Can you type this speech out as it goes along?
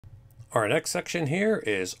Our next section here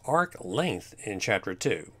is arc length in Chapter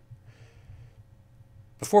 2.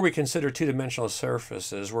 Before we consider two-dimensional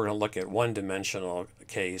surfaces, we're going to look at one-dimensional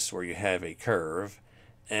case where you have a curve.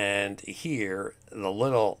 And here, the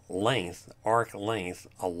little length, arc length,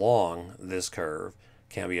 along this curve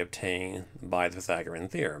can be obtained by the Pythagorean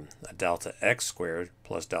theorem. A delta x squared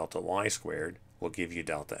plus delta y squared will give you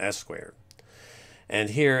delta s squared. And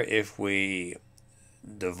here, if we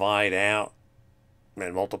divide out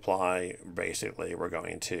and multiply, basically we're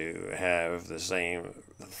going to have the same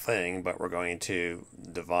thing, but we're going to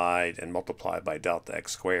divide and multiply by delta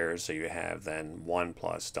x squared, so you have then 1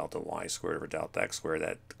 plus delta y squared over delta x squared,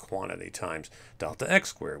 that quantity times delta x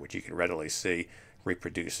squared, which you can readily see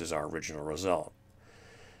reproduces our original result.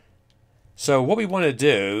 So what we want to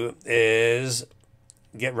do is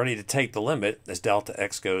get ready to take the limit as delta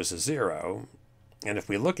x goes to 0, and if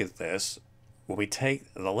we look at this, when we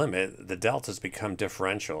take the limit, the deltas become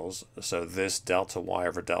differentials, so this delta y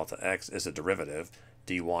over delta x is a derivative,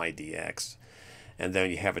 dy dx, and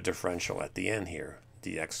then you have a differential at the end here,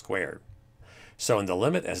 dx squared. So in the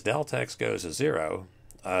limit as delta x goes to 0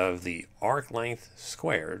 of the arc length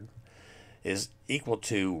squared is equal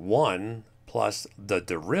to 1 plus the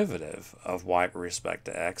derivative of y with respect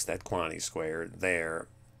to x, that quantity squared there,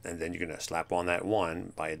 and then you're going to slap on that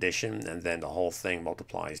 1 by addition, and then the whole thing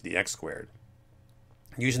multiplies dx squared.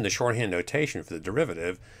 Using the shorthand notation for the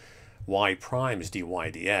derivative, y prime is dy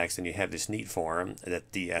dx, and you have this neat form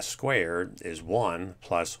that ds squared is 1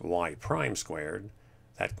 plus y prime squared,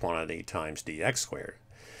 that quantity times dx squared.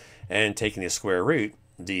 And taking the square root,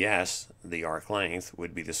 ds, the arc length,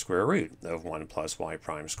 would be the square root of 1 plus y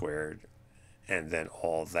prime squared, and then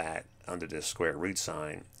all that under this square root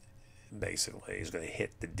sign basically is going to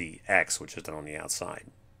hit the dx, which is done on the outside.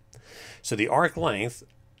 So the arc length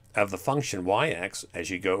of the function yx as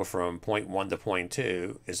you go from point 1 to point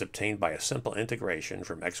 2 is obtained by a simple integration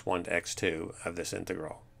from x1 to x2 of this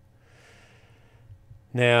integral.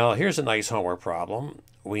 Now here's a nice homework problem.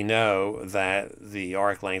 We know that the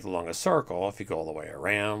arc length along a circle, if you go all the way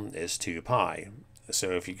around, is 2 pi.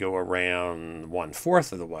 So if you go around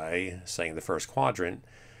 1/4 of the way, say in the first quadrant,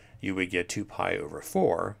 you would get 2 pi over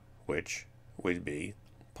 4, which would be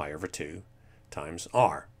pi over 2 times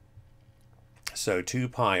r. So 2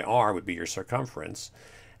 pi r would be your circumference,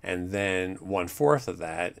 and then 1/4 of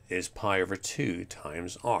that is pi over 2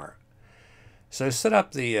 times r. So set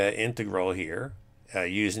up the integral here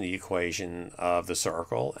using the equation of the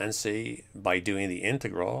circle, and see by doing the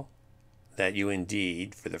integral that you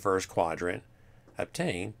indeed, for the first quadrant,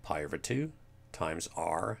 obtain pi over 2 times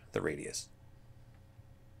r, the radius.